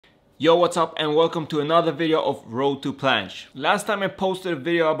Yo, what's up and welcome to another video of Road to Planche. Last time I posted a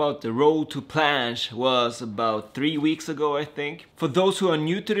video about the Road to Planche was about 3 weeks ago, I think. For those who are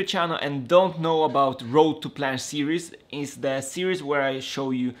new to the channel and don't know about Road to Planche series, is the series where I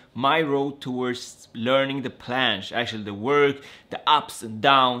show you my road towards learning the planche, actually the work, the ups and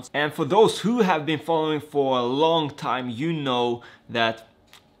downs. And for those who have been following for a long time, you know that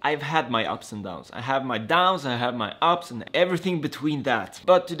I've had my ups and downs. I have my downs, I have my ups and everything between that.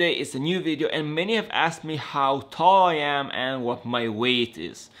 But today is a new video and many have asked me how tall I am and what my weight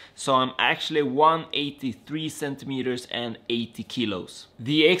is. So I'm actually 183 centimeters and 80 kilos.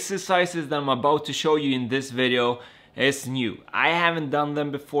 The exercises that I'm about to show you in this video is new. I haven't done them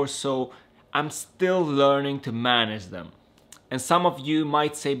before, so I'm still learning to manage them. And some of you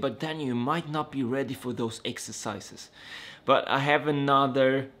might say, but then you might not be ready for those exercises. But I have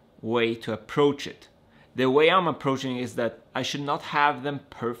another way to approach it. The way I'm approaching it is that I should not have them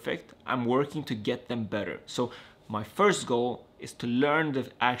perfect. I'm working to get them better. So my first goal is to learn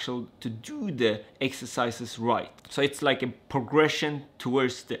to do the exercises right. So it's like a progression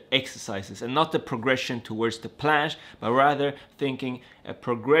towards the exercises and not the progression towards the planche, but rather thinking a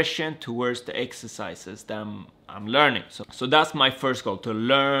progression towards the exercises that I'm learning. So that's my first goal, to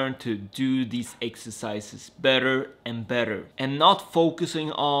learn to do these exercises better and better. And not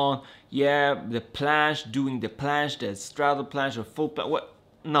focusing on, the planche, doing the planche, the straddle planche or full planche.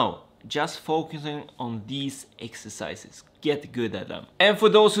 No, just focusing on these exercises. Get good at them. And for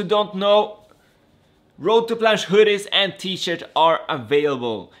those who don't know, Road to Planche hoodies and t-shirts are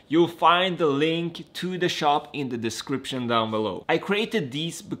available. You'll find the link to the shop in the description down below. I created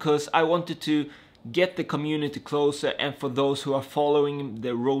these because I wanted to get the community closer, and for those who are following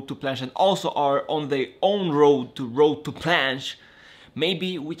the Road to Planche and also are on their own road to Planche,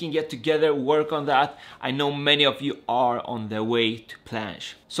 maybe we can get together, work on that. I know many of you are on their way to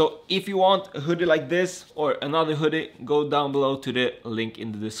planche. So if you want a hoodie like this or another hoodie, go down below to the link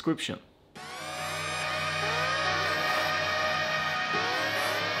in the description.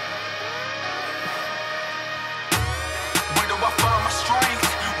 Where do I find my strength?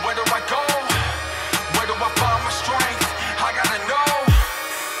 Where do I go? Where do I find my strength? I gotta know.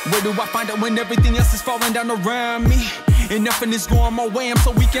 Where do I find it when everything else is falling down around me? And nothing is going my way, I'm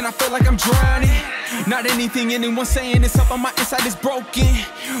so weak and I feel like I'm drowning. Not anything anyone's saying is up on my inside is broken.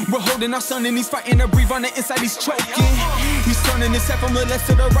 We're holding our son and he's fighting to breathe on the inside, he's choking. He's turning his head from the left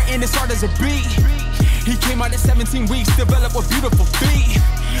to the right and it's hard as a beat. He came out at 17 weeks, developed a beautiful feet.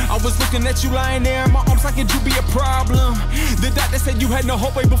 I was looking at you lying there in my arms like, could you be a problem? The doctor said you had no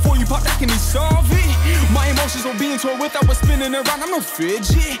hope way before you popped, that can he solve it? My emotions were being torn with, I was spinning around, I'm no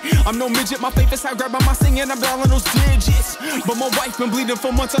fidget. I'm no midget, my faith is high, grabbing my singing, I'm dialing those digits. But my wife been bleeding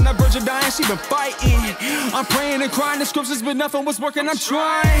for months on the verge of dying, she been fighting. I'm praying and crying, the scriptures, but nothing was working, I'm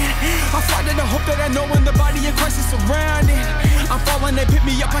trying. I fight in the hope that I know when the body of Christ is surrounded. I'm falling, they pick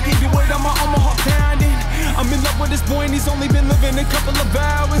me up, I can't do it on my own, my heart pounding. I'm in love with this boy and he's only been living a couple of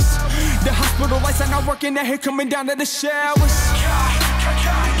hours. The hospital lights are not working, they're here coming down to the showers.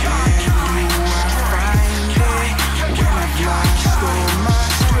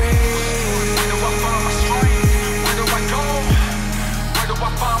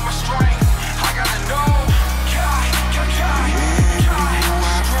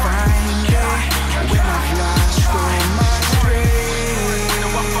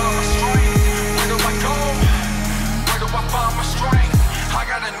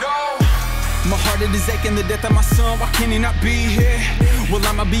 My heart it is aching, the death of my son, why can he not be here? Well,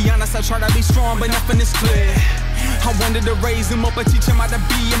 I'ma be honest, I try to be strong, but nothing is clear. I wanted to raise him up and teach him how to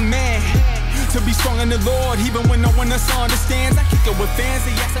be a man, to be strong in the Lord, even when no one else understands. I kick it with fans,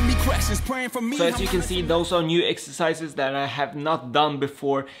 they asking me questions, praying for me. So as you can see, those are new exercises that I have not done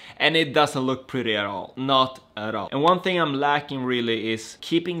before, and it doesn't look pretty at all. Not at all. And one thing I'm lacking really is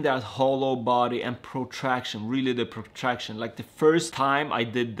keeping that hollow body and protraction, really the protraction. Like the first time I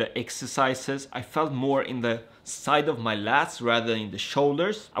did the exercises, I felt more in the side of my lats rather than in the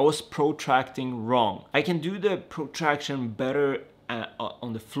shoulders. I was protracting wrong. I can do the protraction better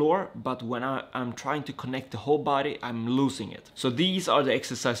on the floor, but when I'm trying to connect the whole body, I'm losing it. So these are the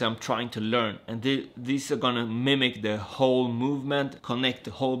exercises I'm trying to learn, and these are gonna mimic the whole movement, connect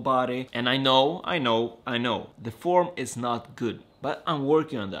the whole body. And I know the form is not good, but I'm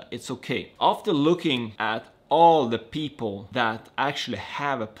working on that. It's okay. After looking at all the people that actually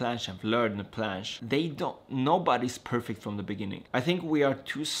have a planche, have learned a planche, nobody's perfect from the beginning. I think we are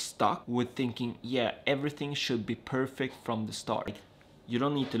too stuck with thinking, everything should be perfect from the start. You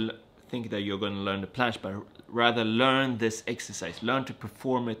don't need to think that you're going to learn the planche, but rather learn this exercise, learn to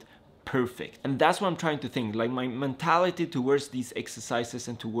perform it perfect. And that's what I'm trying to think. Like, my mentality towards these exercises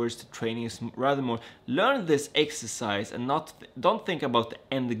and towards the training is rather more learn this exercise and don't think about the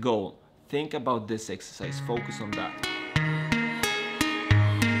end goal. Think about this exercise, focus on that.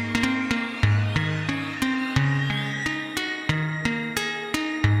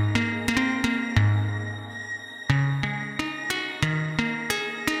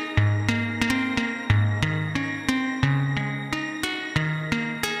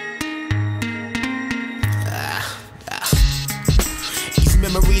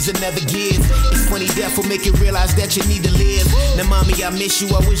 Memories will never give. It's funny, death will make you realize that you need to live. Now mommy, I miss you,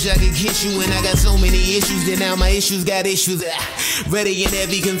 I wish I could kiss you. And I got so many issues, then now my issues got issues. Ready and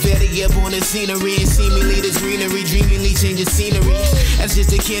heavy, confetti up on the scenery. And seemingly this greenery, dreamingly changing scenery. That's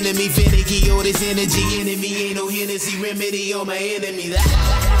just akin to me, finicky, all this energy. Enemy ain't no Hennessy remedy on my enemies.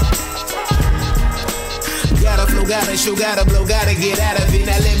 Gotta flow, gotta show, gotta blow, gotta get out of it.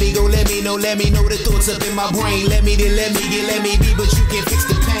 Now let me go, let me know the thoughts up in my brain. Let me be, but you can't fix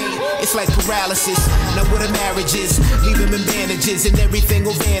the pain. It's like paralysis, now what a marriage is. Leave him in bandages and everything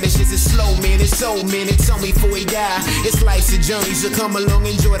will vanish. It's slow, man, it's so, man, it told me before he died. It's life's a journey, so come along,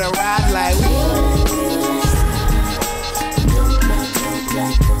 enjoy the ride like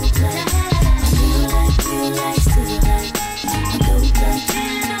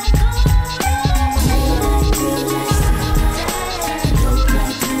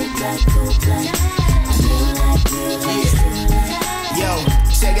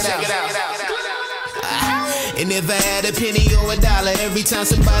And if I had a penny or a dollar, every time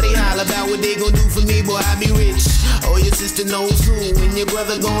somebody holler about what they gon' do for me, boy, I be rich. Oh, your sister knows who, and your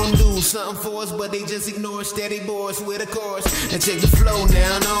brother gon' do something for us, but they just ignore steady boys with a chorus. And check the flow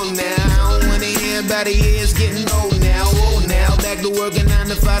now, no now. I don't wanna hear about the years getting old now. Oh, now back to working 9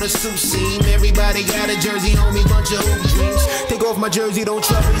 to 5 to suit seam. Everybody got a jersey on me, bunch of hoop dreams. Take off my jersey, don't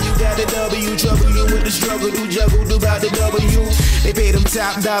trouble you. Got the W, trouble you with the struggle. Do juggle, do about the W. They paid them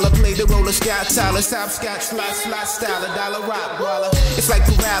top dollar, played the roller Scott Tyler, top Scott slot style, a dollar rock brawler. It's like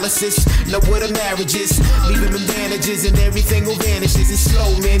paralysis, know what a marriage is. Leave him in bandages and everything will vanish. It's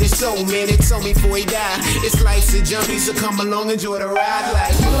slow, man, it's so, man, it told me before he died. It's life's a journey, so come along, enjoy the ride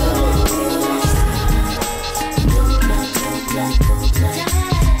like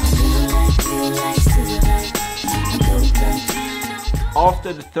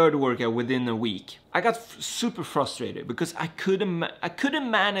After the third workout within a week, I got super frustrated because I couldn't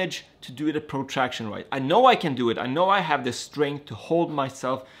manage to do the protraction right. I know I can do it. I know I have the strength to hold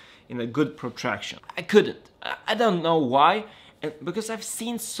myself in a good protraction. I couldn't. I don't know why. And because I've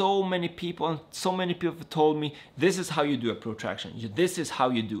seen so many people and so many people have told me this is how you do a protraction. This is how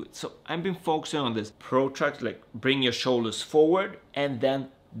you do it. So I've been focusing on this protract, like bring your shoulders forward and then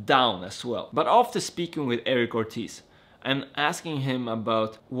down as well. But after speaking with Eric Ortiz, and asking him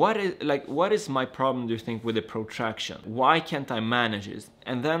about what is my problem, do you think, with the protraction? Why can't I manage it?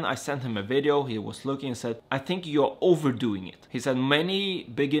 And then I sent him a video. He was looking and said, I think you're overdoing it. He said many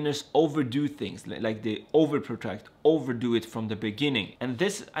beginners overdo things, like they over protract, overdo it from the beginning. And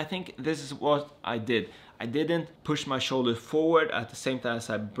this, I think this is what I did. I didn't push my shoulders forward at the same time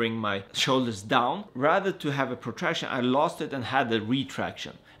as I bring my shoulders down. Rather to have a protraction, I lost it and had a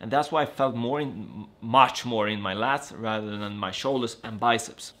retraction. And that's why I felt much more in my lats rather than my shoulders and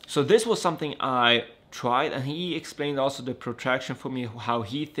biceps. So this was something I tried, and he explained also the protraction for me, how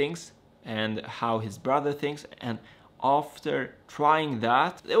he thinks and how his brother thinks. And after trying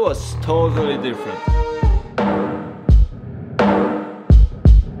that, it was totally different.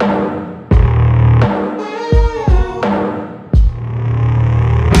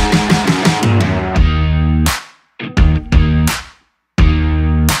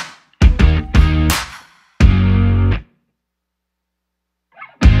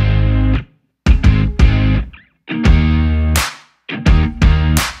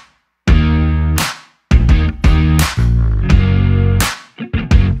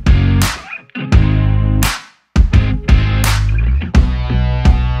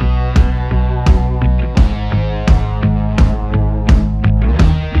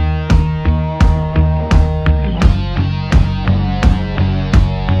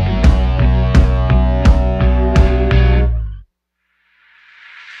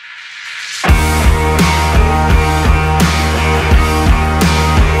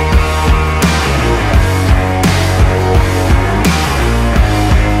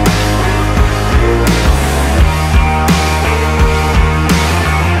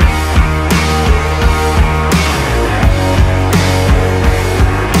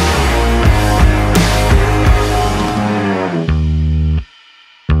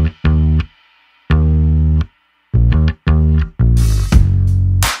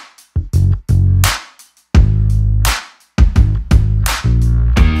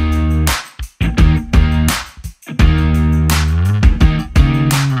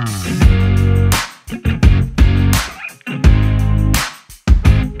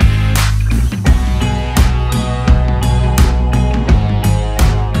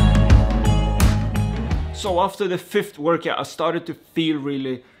 So after the 5th workout, I started to feel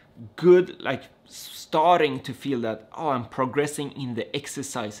really good, like starting to feel that, oh, I'm progressing in the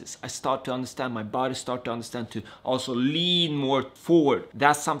exercises. I start to understand, my body start to understand to also lean more forward.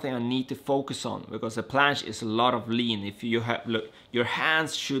 That's something I need to focus on, because the planche is a lot of lean. If you have, look, your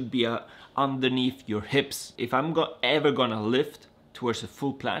hands should be underneath your hips. If I'm ever gonna lift towards a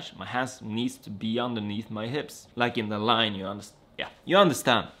full planche, my hands needs to be underneath my hips, like in the line. You understand? Yeah, you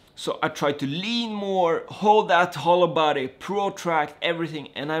understand. So I tried to lean more, hold that hollow body, protract everything,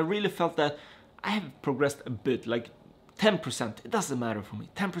 and I really felt that I have progressed a bit, like 10%. It doesn't matter for me.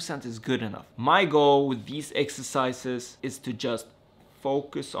 10% is good enough. My goal with these exercises is to just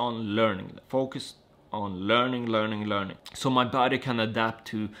focus on learning. Focus on learning. So my body can adapt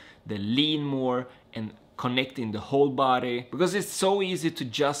to the lean more and connecting the whole body, because it's so easy to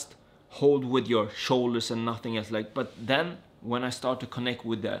just hold with your shoulders and nothing else. Like, but then when I start to connect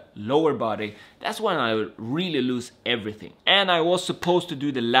with the lower body, that's when I really lose everything. And I was supposed to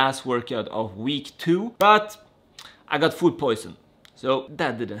do the last workout of week 2, but I got food poison, so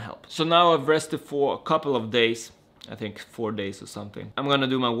that didn't help. So now I've rested for a couple of days, I think 4 days or something. I'm gonna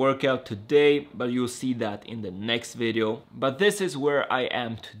do my workout today, but you'll see that in the next video. But this is where I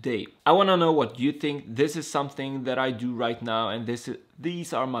am today. I wanna know what you think. This is something that I do right now, and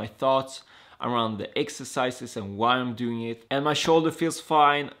these are my thoughts around the exercises and why I'm doing it. And my shoulder feels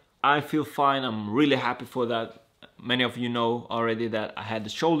fine. I feel fine. I'm really happy for that. Many of you know already that I had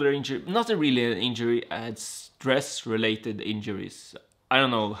the shoulder injury. Not really an injury, I had stress related injuries. I don't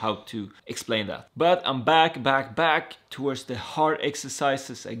know how to explain that. But I'm back towards the hard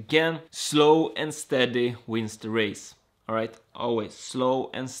exercises again. Slow and steady wins the race. Alright, always slow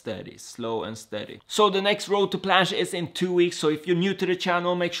and steady. So the next road to planche is in 2 weeks. So if you're new to the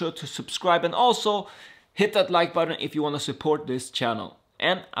channel, make sure to subscribe and also hit that like button if you want to support this channel.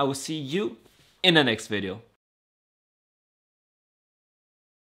 And I will see you in the next video.